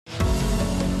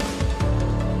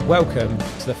Welcome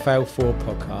to the Fail Forward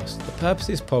podcast. The purpose of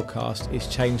this podcast is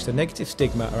change the negative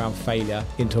stigma around failure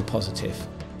into a positive.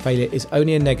 Failure is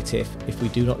only a negative if we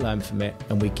do not learn from it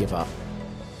and we give up.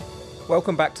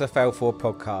 Welcome back to the Fail Forward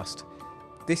podcast.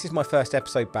 This is my first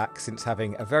episode back since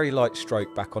having a very light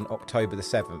stroke back on October the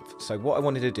 7th. So what I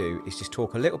wanted to do is just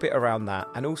talk a little bit around that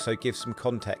and also give some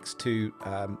context to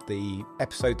the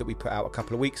episode that we put out a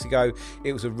couple of weeks ago.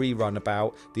 It was a rerun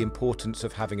about the importance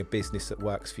of having a business that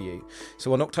works for you.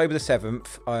 So on October the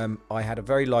 7th, I had a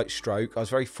very light stroke. I was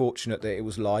very fortunate that it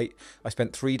was light. I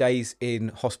spent 3 days in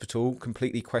hospital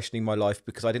completely questioning my life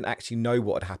because I didn't actually know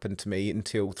what had happened to me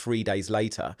until 3 days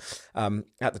later.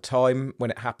 At the time when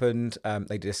it happened,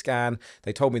 they did a scan.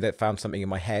 They told me they'd found something in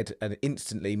my head, and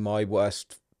instantly my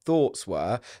worst thoughts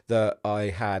were that I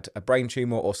had a brain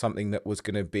tumor or something that was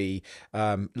going to be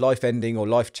life-ending or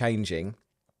life-changing.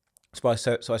 So I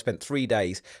spent 3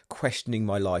 days questioning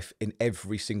my life in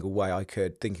every single way I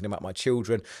could, thinking about my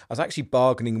children. I was actually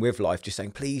bargaining with life, just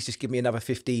saying, please just give me another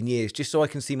 15 years, just so I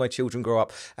can see my children grow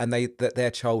up and that their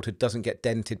childhood doesn't get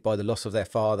dented by the loss of their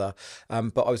father.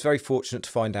 But I was very fortunate to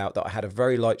find out that I had a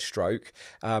very light stroke.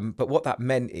 But what that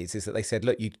meant is that they said,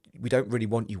 look, we don't really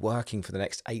want you working for the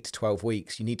next 8 to 12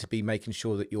 weeks. You need to be making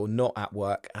sure that you're not at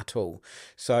work at all.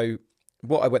 So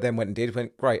what I then went and did,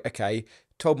 great, okay,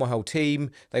 told my whole team.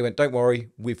 They went, don't worry,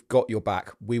 we've got your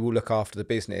back. We will look after the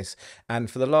business. And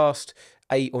for the last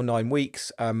 8 or 9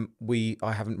 weeks, I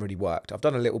haven't really worked. I've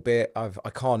done a little bit. I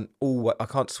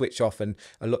can't switch off. And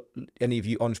any of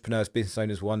you entrepreneurs, business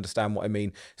owners will understand what I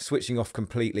mean. Switching off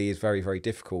completely is very, very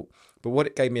difficult. But what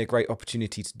it gave me a great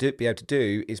opportunity to be able to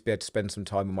do is be able to spend some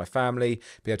time with my family,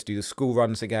 be able to do the school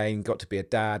runs again, got to be a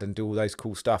dad and do all those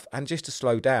cool stuff, and just to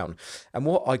slow down. And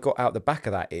what I got out the back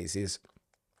of that is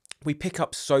we pick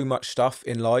up so much stuff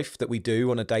in life that we do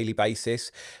on a daily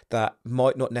basis that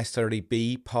might not necessarily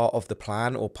be part of the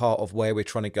plan or part of where we're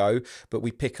trying to go, but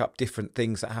we pick up different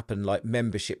things that happen, like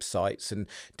membership sites and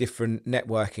different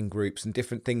networking groups and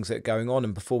different things that are going on.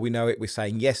 And before we know it, we're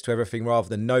saying yes to everything rather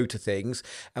than no to things.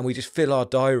 And we just fill our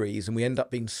diaries and we end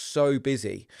up being so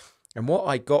busy. And what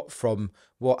I got from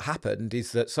what happened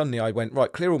is that suddenly I went,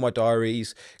 right, clear all my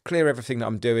diaries, clear everything that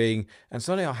I'm doing. And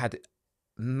suddenly I had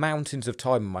mountains of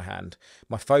time in my hand.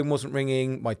 My phone wasn't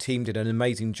ringing. My team did an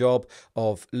amazing job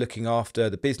of looking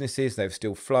after the businesses. They were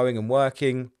still flowing and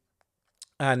working.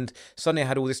 And suddenly I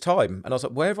had all this time. And I was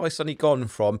like, where have I suddenly gone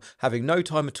from having no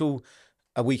time at all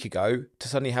a week ago to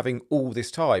suddenly having all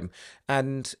this time?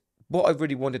 And what I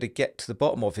really wanted to get to the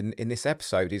bottom of in this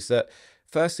episode is that,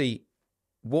 firstly,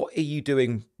 what are you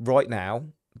doing right now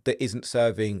that isn't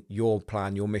serving your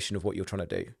plan, your mission of what you're trying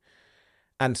to do?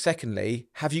 And secondly,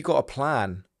 have you got a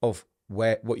plan of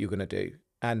what you're going to do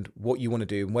and what you want to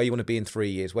do and where you want to be in 3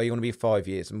 years, where you want to be in 5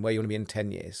 years and where you want to be in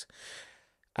 10 years?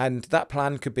 And that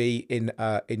plan could be in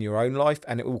your own life,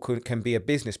 and it can be a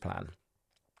business plan.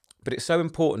 But it's so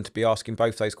important to be asking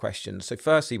both those questions. So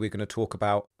firstly, we're going to talk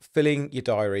about filling your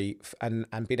diary and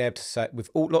being able to say, with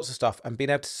lots of stuff, and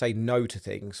being able to say no to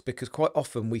things, because quite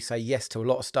often we say yes to a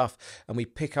lot of stuff and we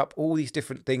pick up all these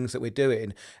different things that we're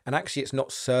doing, and actually it's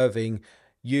not serving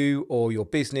you or your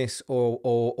business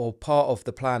or part of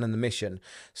the plan and the mission.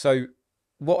 So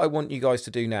what I want you guys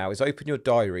to do now is open your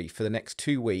diary for the next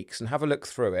 2 weeks and have a look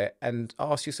through it and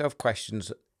ask yourself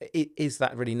questions. Is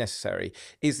that really necessary?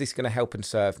 Is this going to help and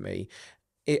serve me?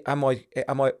 Am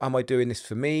I doing this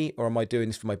for me, or am I doing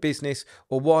this for my business,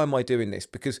 or why am I doing this?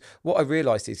 Because what I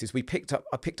realized is I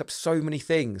picked up so many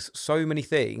things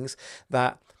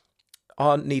that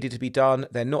aren't needed to be done.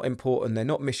 They're not important. They're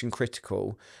not mission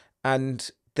critical. And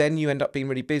then you end up being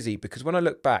really busy, because when I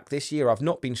look back this year, I've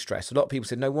not been stressed. A lot of people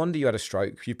said, no wonder you had a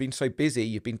stroke. You've been so busy.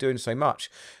 You've been doing so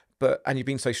much, and you've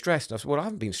been so stressed. And I said, well, I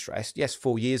haven't been stressed. Yes,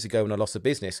 4 years ago when I lost the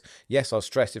business, yes, I was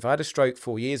stressed. If I had a stroke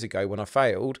 4 years ago when I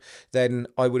failed, then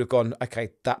I would have gone, okay,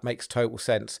 that makes total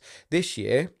sense. This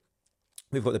year,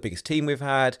 we've got the biggest team we've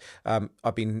had.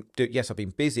 I've been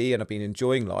busy and I've been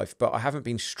enjoying life, but I haven't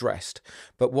been stressed.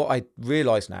 But what I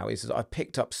realise now is that I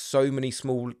picked up so many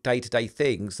small day-to-day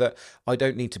things that I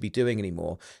don't need to be doing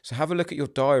anymore. So have a look at your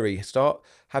diary. Start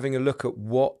having a look at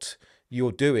what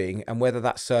you're doing and whether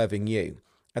that's serving you.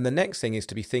 And the next thing is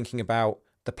to be thinking about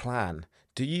the plan.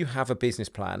 Do you have a business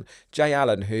plan? Jay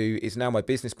Allen, who is now my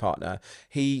business partner,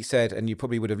 he said, and you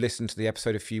probably would have listened to the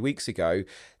episode a few weeks ago,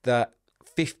 that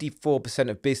 54%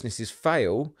 of businesses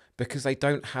fail because they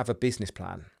don't have a business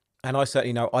plan. And I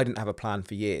certainly know I didn't have a plan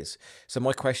for years. So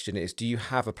my question is, do you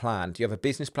have a plan? Do you have a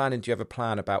business plan, and do you have a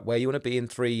plan about where you want to be in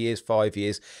 3 years, 5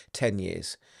 years, 10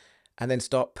 years? And then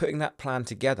start putting that plan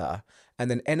together And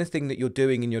then anything that you're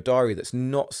doing in your diary that's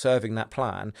not serving that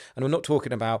plan, and I'm not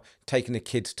talking about taking the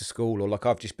kids to school, or like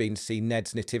I've just been to see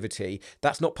Ned's nativity.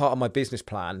 That's not part of my business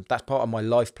plan. That's part of my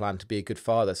life plan to be a good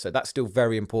father. So that's still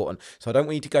very important. So I don't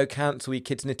want you to go cancel your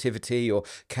kids' nativity or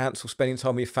cancel spending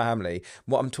time with your family.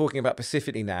 What I'm talking about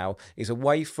specifically now is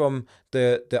away from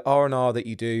the R&R that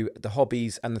you do, the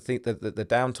hobbies and the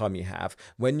downtime you have.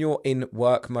 When you're in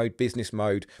work mode, business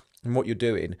mode, and what you're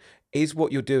doing, is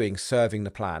what you're doing serving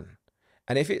the plan?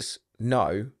 And if it's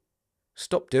no,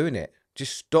 stop doing it.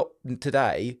 Just stop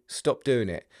today, stop doing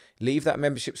it. Leave that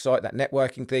membership site, that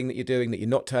networking thing that you're doing that you're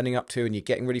not turning up to, and you're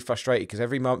getting really frustrated because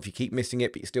every month you keep missing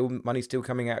it, but money's still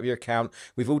coming out of your account.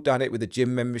 We've all done it with the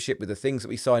gym membership, with the things that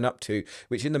we sign up to,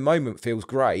 which in the moment feels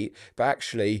great, but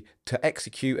actually to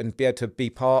execute and be able to be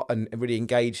part and really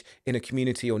engage in a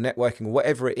community or networking or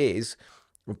whatever it is,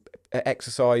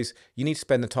 exercise, you need to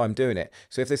spend the time doing it.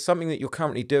 So if there's something that you're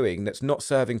currently doing that's not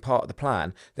serving part of the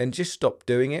plan, then just stop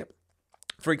doing it.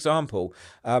 For example,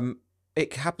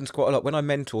 it happens quite a lot when I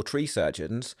mentor tree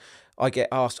surgeons. I get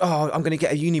asked, oh, I'm going to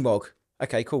get a Unimog.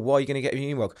 Okay, cool. Why are you going to get a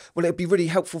Unimog? Well, it'd be really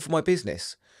helpful for my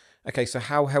business. Okay, so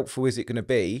how helpful is it going to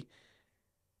be?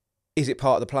 Is it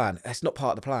part of the plan? It's not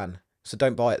part of the plan. So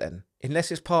don't buy it then.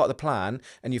 Unless it's part of the plan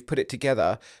and you've put it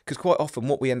together, because quite often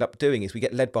what we end up doing is we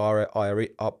get led by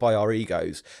our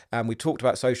egos. And we talked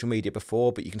about social media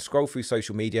before, but you can scroll through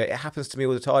social media. It happens to me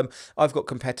all the time. I've got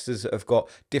competitors that have got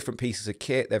different pieces of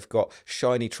kit. They've got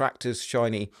shiny tractors,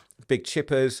 shiny big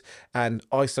chippers. And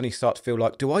I suddenly start to feel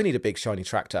like, do I need a big shiny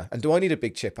tractor? And do I need a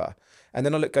big chipper? And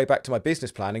then go back to my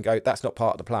business plan and go, that's not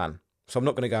part of the plan. So I'm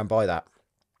not going to go and buy that.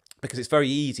 Because it's very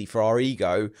easy for our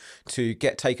ego to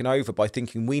get taken over by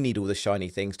thinking we need all the shiny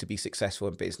things to be successful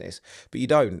in business. But you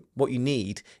don't. What you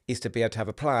need is to be able to have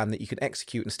a plan that you can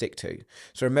execute and stick to.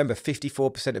 So remember,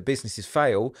 54% of businesses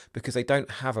fail because they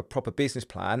don't have a proper business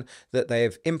plan that they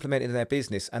have implemented in their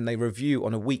business and they review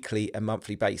on a weekly and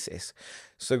monthly basis.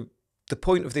 So the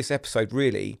point of this episode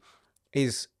really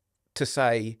is to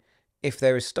say, if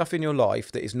there is stuff in your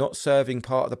life that is not serving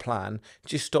part of the plan,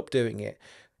 just stop doing it.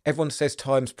 Everyone says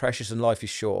time's precious and life is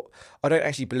short. I don't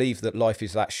actually believe that life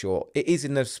is that short. It is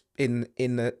in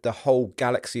the whole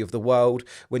galaxy of the world.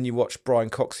 When you watch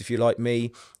Brian Cox, if you're like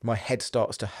me, my head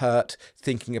starts to hurt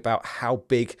thinking about how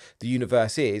big the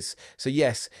universe is. So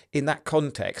yes, in that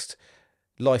context,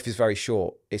 life is very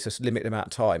short. It's a limited amount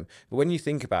of time. But when you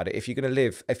think about it, if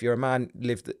you're a man,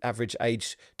 live the average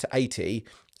age to 80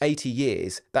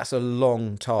 years, that's a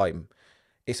long time.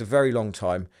 It's a very long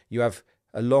time. You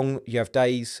have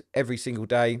days every single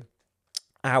day,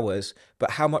 hours,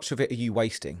 but how much of it are you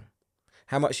wasting?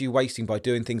 How much are you wasting by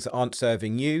doing things that aren't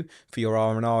serving you for your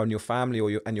R&R and your family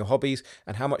or your hobbies?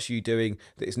 And how much are you doing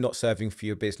that is not serving for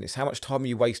your business? How much time are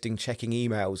you wasting checking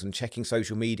emails and checking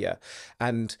social media?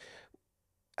 And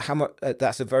how much?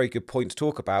 That's a very good point to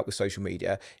talk about with social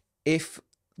media. If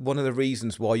one of the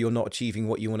reasons why you're not achieving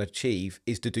what you want to achieve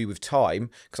is to do with time,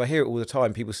 because I hear it all the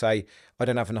time. People say, I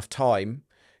don't have enough time.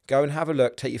 Go and have a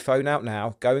look, take your phone out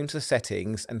now, go into the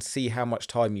settings and see how much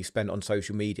time you spent on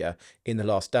social media in the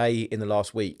last day, in the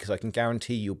last week, because I can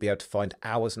guarantee you'll be able to find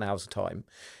hours and hours of time.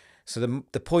 So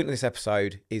the point of this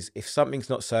episode is, if something's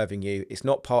not serving you, it's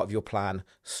not part of your plan,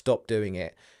 stop doing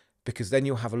it, because then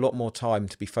you'll have a lot more time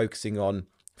to be focusing on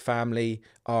family,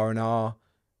 R&R,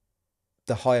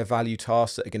 the higher value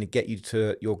tasks that are going to get you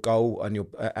to your goal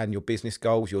and your business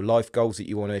goals, your life goals that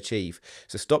you want to achieve.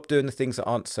 So stop doing the things that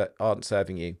aren't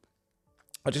serving you.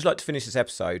 I'd just like to finish this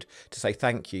episode to say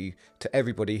thank you to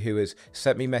everybody who has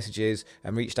sent me messages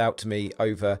and reached out to me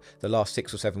over the last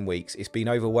 6 or 7 weeks. It's been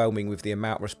overwhelming with the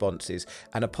amount of responses,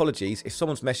 and apologies if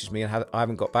someone's messaged me and I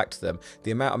haven't got back to them. The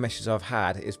amount of messages I've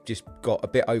had has just got a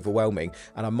bit overwhelming,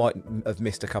 and I might have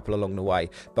missed a couple along the way.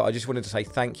 But I just wanted to say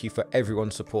thank you for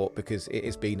everyone's support, because it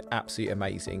has been absolutely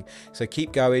amazing. So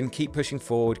keep going, keep pushing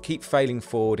forward, keep failing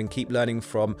forward, and keep learning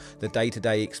from the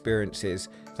day-to-day experiences.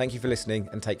 Thank you for listening,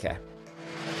 and take care.